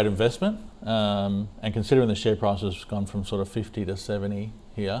been a great investment, and considering the share price has gone from sort of 50 to 70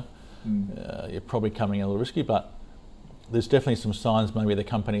 here, you're probably coming a little risky, but there's definitely some signs maybe the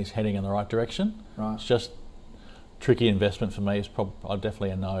company's heading in the right direction. Right. It's just tricky investment for me. It's definitely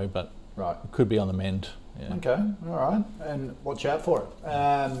a no, but it could be on the mend. Yeah. Okay, all right, and watch out for it.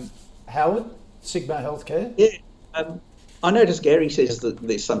 Howard, Sigma Healthcare? Yeah, I noticed Gary says that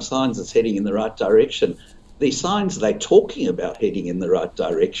there's some signs it's heading in the right direction. The signs they're talking about heading in the right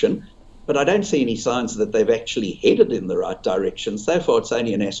direction, but I don't see any signs that they've actually headed in the right direction. So far, it's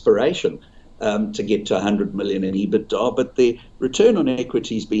only an aspiration to get to 100 million in EBITDA, but the return on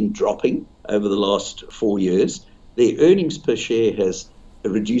equity has been dropping over the last 4 years. Their earnings per share has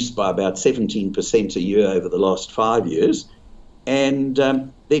reduced by about 17% a year over the last 5 years, and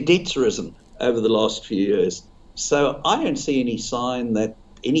their debt's risen over the last few years. So I don't see any sign that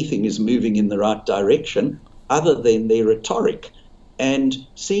anything is moving in the right direction other than their rhetoric. And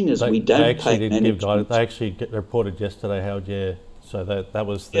seeing as we don't pay management... They actually reported yesterday, Howard, so that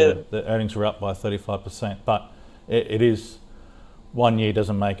was the earnings were up by 35%, but it is 1 year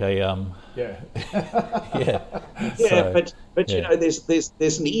doesn't make a but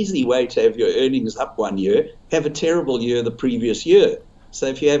there's an easy way to have your earnings up 1 year, have a terrible year the previous year. So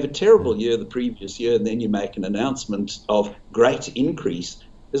if you have a terrible year the previous year and then you make an announcement of great increase,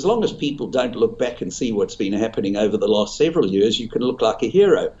 as long as people don't look back and see what's been happening over the last several years, you can look like a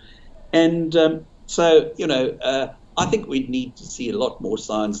hero. And I think we'd need to see a lot more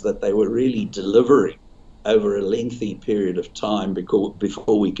signs that they were really delivering over a lengthy period of time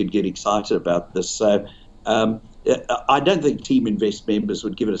before we could get excited about this. So I don't think Team Invest members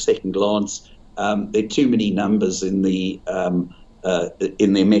would give it a second glance. There are too many numbers in their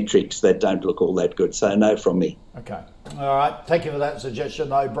metrics that don't look all that good. So no from me. Okay. All right. Thank you for that suggestion,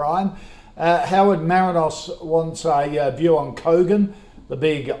 though, Brian. Howard Marinos wants a view on Kogan, the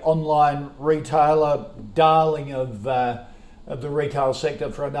big online retailer, darling of the retail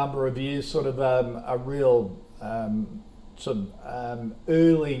sector for a number of years, sort of a real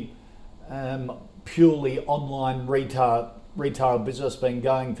early purely online retailer retail business, been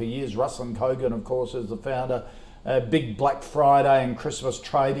going for years. Ruslan Kogan, of course, is the founder. Big Black Friday and Christmas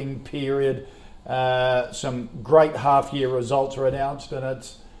trading period. Some great half-year results are announced, and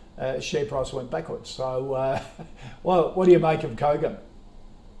its share price went backwards. So, what do you make of Kogan?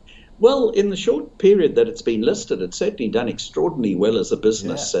 Well, in the short period that it's been listed, it's certainly done extraordinarily well as a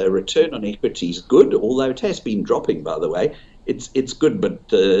business. Return on equity is good, although it has been dropping, by the way. It's good, but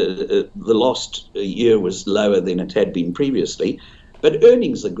the last year was lower than it had been previously. But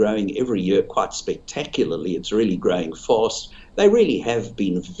earnings are growing every year quite spectacularly. It's really growing fast. They really have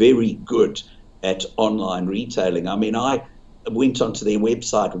been very good at online retailing. I mean, I went onto their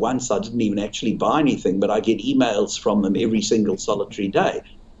website once. I didn't even actually buy anything, but I get emails from them every single solitary day.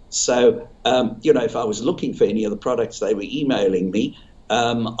 So, if I was looking for any of the products they were emailing me,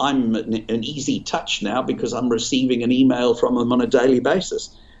 I'm an easy touch now because I'm receiving an email from them on a daily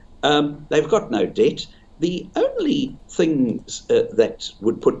basis. They've got no debt. The only things that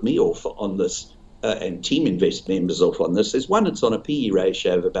would put me off on this, and Team Invest members off on this, is one, it's on a PE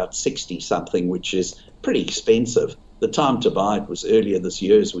ratio of about 60-something, which is pretty expensive. The time to buy it was earlier this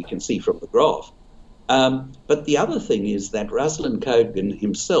year, as we can see from the graph. But the other thing is that Ruslan Kogan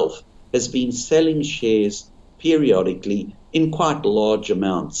himself has been selling shares periodically in quite large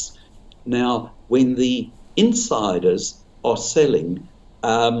amounts. Now, when the insiders are selling,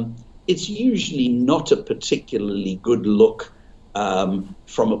 it's usually not a particularly good look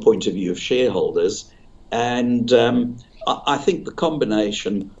from a point of view of shareholders. And I think the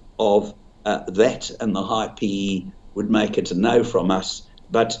combination of that and the high PE would make it a no from us.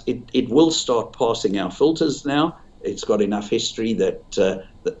 But it will start passing our filters now. It's got enough history that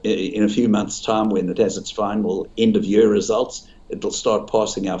in a few months' time, when it has its final end-of-year results, it'll start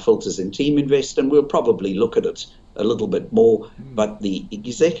passing our filters in Team Invest, and we'll probably look at it a little bit more. But the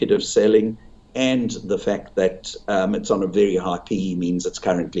executive selling and the fact that it's on a very high PE means it's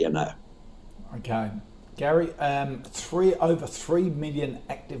currently a no. Okay. Gary, over 3 million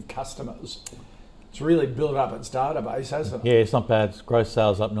active customers. It's really built up its database, hasn't it? Yeah, it's not bad. Gross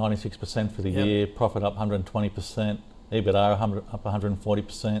sales up 96% for the year, profit up 120%, EBITDA up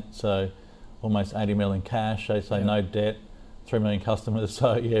 140%, so almost 80 million cash. They say no debt, 3 million customers,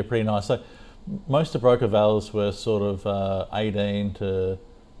 so yeah, pretty nice. So most of the broker values were sort of $18 to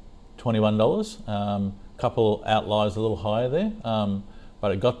 $21. Couple outliers a little higher there,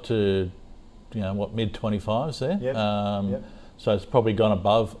 but it got to mid 25s there. So it's probably gone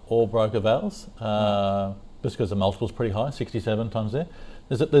above all broker vals, just because the multiple's pretty high, 67 times there.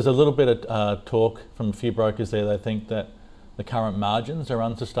 There's a little bit of talk from a few brokers there. They think that the current margins are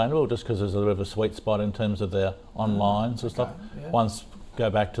unsustainable just because there's a little bit of a sweet spot in terms of their online sort of stuff. Yeah. Once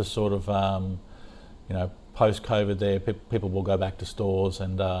go back to sort of, post-COVID there, people will go back to stores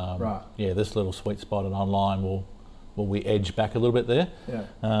and this little sweet spot in online will we edge back a little bit there.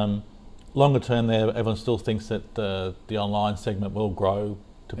 Yeah. Longer term there, everyone still thinks that the online segment will grow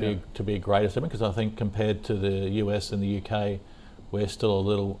to be a greater segment, because I think compared to the US and the UK, we're still a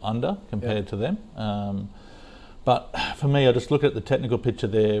little under compared to them. But for me, I just look at the technical picture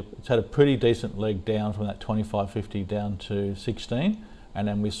there. It's had a pretty decent leg down from that 25.50 down to 16, and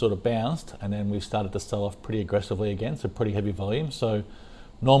then we sort of bounced, and then we started to sell off pretty aggressively again, so pretty heavy volume. So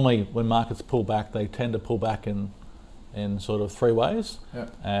normally when markets pull back, they tend to pull back in sort of three ways.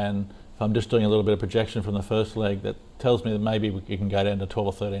 And I'm just doing a little bit of projection from the first leg that tells me that maybe you can go down to $12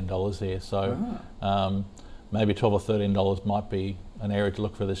 or $13 here. So maybe $12 or $13 might be an area to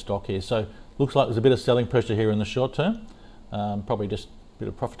look for this stock here. So looks like there's a bit of selling pressure here in the short term. Probably just a bit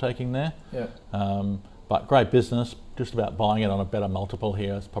of profit taking there. But great business, just about buying it on a better multiple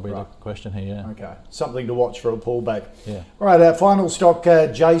here. That's probably the question here. Okay, something to watch for a pullback. Yeah. All right, our final stock,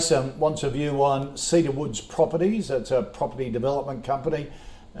 Jason wants a view on Cedar Woods Properties. It's a property development company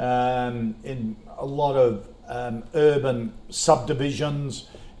in a lot of urban subdivisions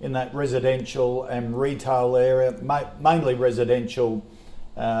in that residential and retail area, mainly residential,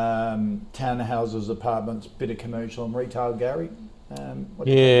 townhouses, apartments, bit of commercial and retail. Gary, what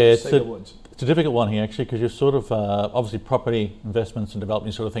do you think of Cedar Woods? It's a difficult one here actually, because you're sort of obviously property investments and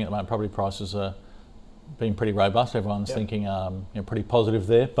development, you sort of think at the moment property prices are being pretty robust. Everyone's thinking pretty positive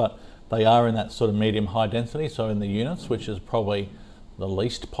there, but they are in that sort of medium high density, so in the units, which is probably the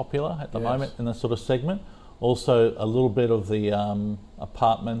least popular at the moment in that sort of segment. Also a little bit of the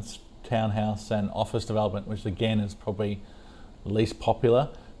apartments, townhouse and office development, which again is probably least popular.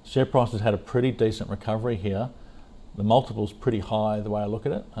 Share price has had a pretty decent recovery here. The multiple's pretty high the way I look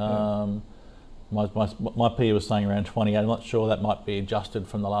at it. My PE was saying around 28. I'm not sure, that might be adjusted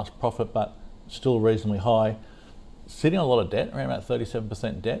from the last profit, but still reasonably high. Sitting on a lot of debt, around about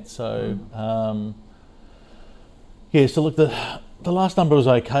 37% debt. So Yeah, so look, the last number was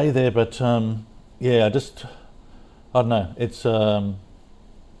okay there, but yeah, I don't know. It's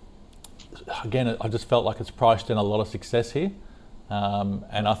again, I just felt like it's priced in a lot of success here,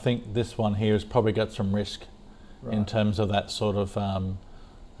 and I think this one here has probably got some risk in terms of that sort of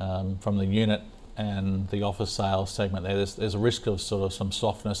from the unit and the office sales segment there. There's a risk of sort of some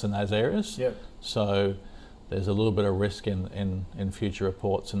softness in those areas. Yep. So there's a little bit of risk in future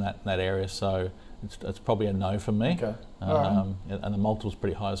reports in that area. So it's probably a no for me. Okay. And the multiple's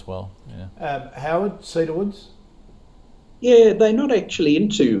pretty high as well. Yeah. Howard, Cedar Woods? Yeah, they're not actually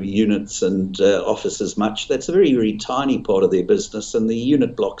into units and offices much. That's a very, very tiny part of their business, and the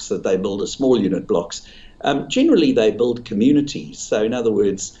unit blocks that they build are small unit blocks. Generally, they build communities. So in other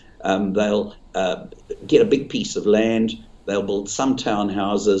words, they'll get a big piece of land, they'll build some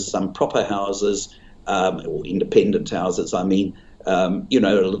townhouses, some proper houses, or independent houses, I mean, a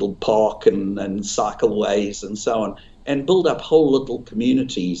little park and cycleways and so on, and build up whole little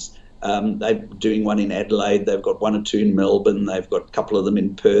communities. They're doing one in Adelaide, they've got one or two in Melbourne, they've got a couple of them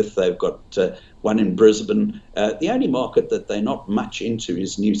in Perth, they've got one in Brisbane. The only market that they're not much into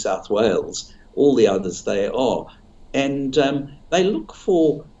is New South Wales. All the others they are. And they look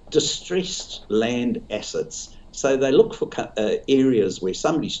for distressed land assets. So they look for areas where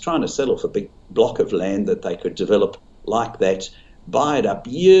somebody's trying to sell off a big block of land that they could develop like that, buy it up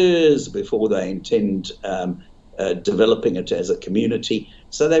years before they intend developing it as a community.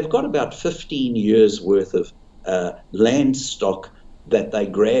 So they've got about 15 years worth of land stock that they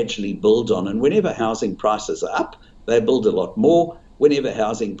gradually build on. And whenever housing prices are up, they build a lot more. Whenever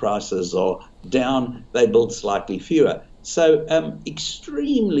housing prices are down, they build slightly fewer. So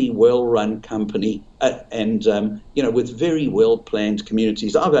extremely well-run company and with very well-planned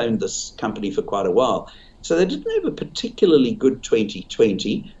communities. I've owned this company for quite a while. So they didn't have a particularly good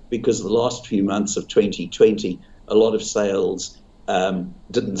 2020 because the last few months of 2020, a lot of sales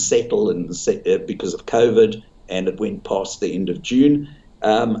didn't settle because of COVID, and it went past the end of June.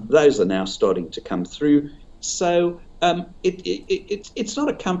 Those are now starting to come through. So it's not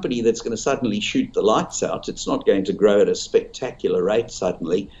a company that's going to suddenly shoot the lights out. It's not going to grow at a spectacular rate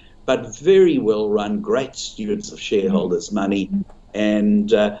suddenly, but very well run, great stewards of shareholders' money,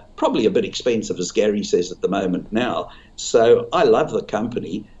 and probably a bit expensive, as Gary says at the moment now. So I love the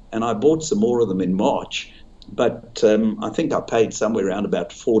company, and I bought some more of them in March. But I think I paid somewhere around about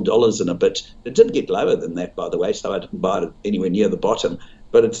 $4 and a bit. It did get lower than that, by the way, so I didn't buy it anywhere near the bottom.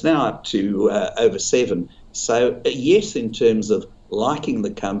 But it's now up to over $7. So yes, in terms of liking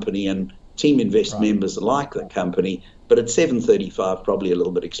the company, and Team Invest members like the company, but at $7.35, probably a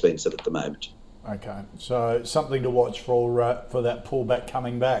little bit expensive at the moment. Okay, so something to watch for that pullback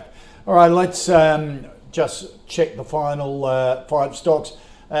coming back. All right, let's just check the final 5 stocks.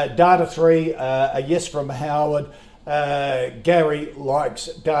 Data3, a yes from Howard. Gary likes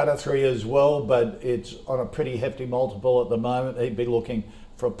Data3 as well, but it's on a pretty hefty multiple at the moment. He'd be looking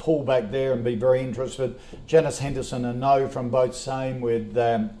for a pullback there and be very interested. Janice Henderson, a no from both, same with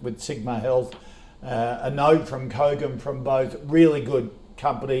Sigma Health. A no from Coleman from both. Really good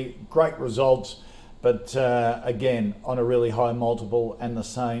company, great results, but again, on a really high multiple, and the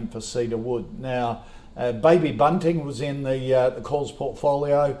same for Cedar Wood. Now, Baby Bunting was in the calls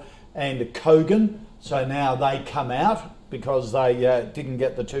portfolio, and Coleman, so now they come out because they didn't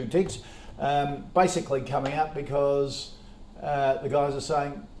get the 2 ticks. Basically coming out because the guys are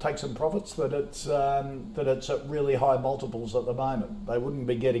saying take some profits, that it's at really high multiples at the moment. They wouldn't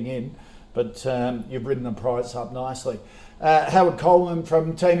be getting in, but you've ridden the price up nicely. Howard Coleman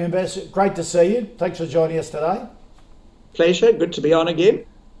from Team Invest, great to see you. Thanks for joining us today. Pleasure, good to be on again.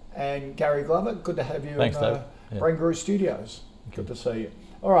 And Gary Glover, good to have you. Thanks, in Dave. Brain Guru Studios. Good to see you.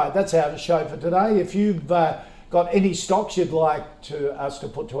 All right, that's our show for today. If you've got any stocks you'd like us to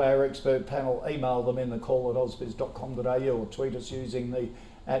put to our expert panel, email them in the call at ausbiz.com.au or tweet us using the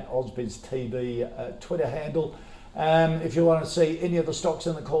 @AusbizTV Twitter handle. If you want to see any of the stocks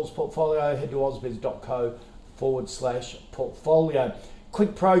in the calls portfolio, head to ausbiz.co/portfolio.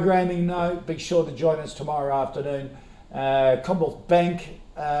 Quick programming note, be sure to join us tomorrow afternoon. Commonwealth Bank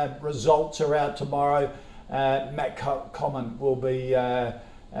results are out tomorrow. Matt Coleman will be the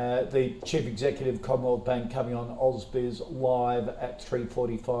Chief Executive of Commonwealth Bank, coming on Ausbiz Live at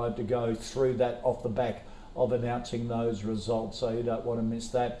 3:45 to go through that off the back of announcing those results, so you don't want to miss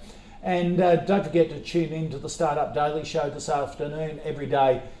that. And don't forget to tune in to the Startup Daily Show this afternoon. Every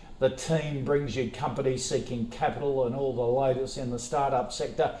day the team brings you companies seeking capital and all the latest in the startup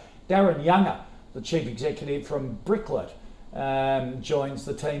sector. Darren Younger, the Chief Executive from Bricklet, joins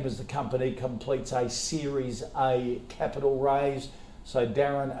the team as the company completes a Series A capital raise. So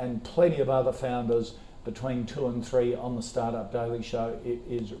Darren and plenty of other founders between 2 and 3 on the Startup Daily Show. It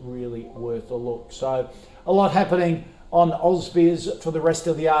is really worth a look. So a lot happening on AusBiz for the rest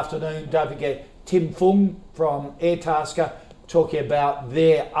of the afternoon. Don't forget Tim Fung from Airtasker talking about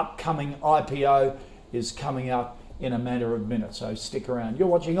their upcoming IPO is coming up in a matter of minutes. So stick around. You're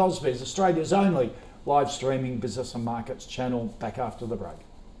watching AusBiz, Australia's only live streaming business and markets channel. Back after the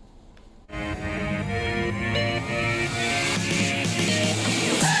break.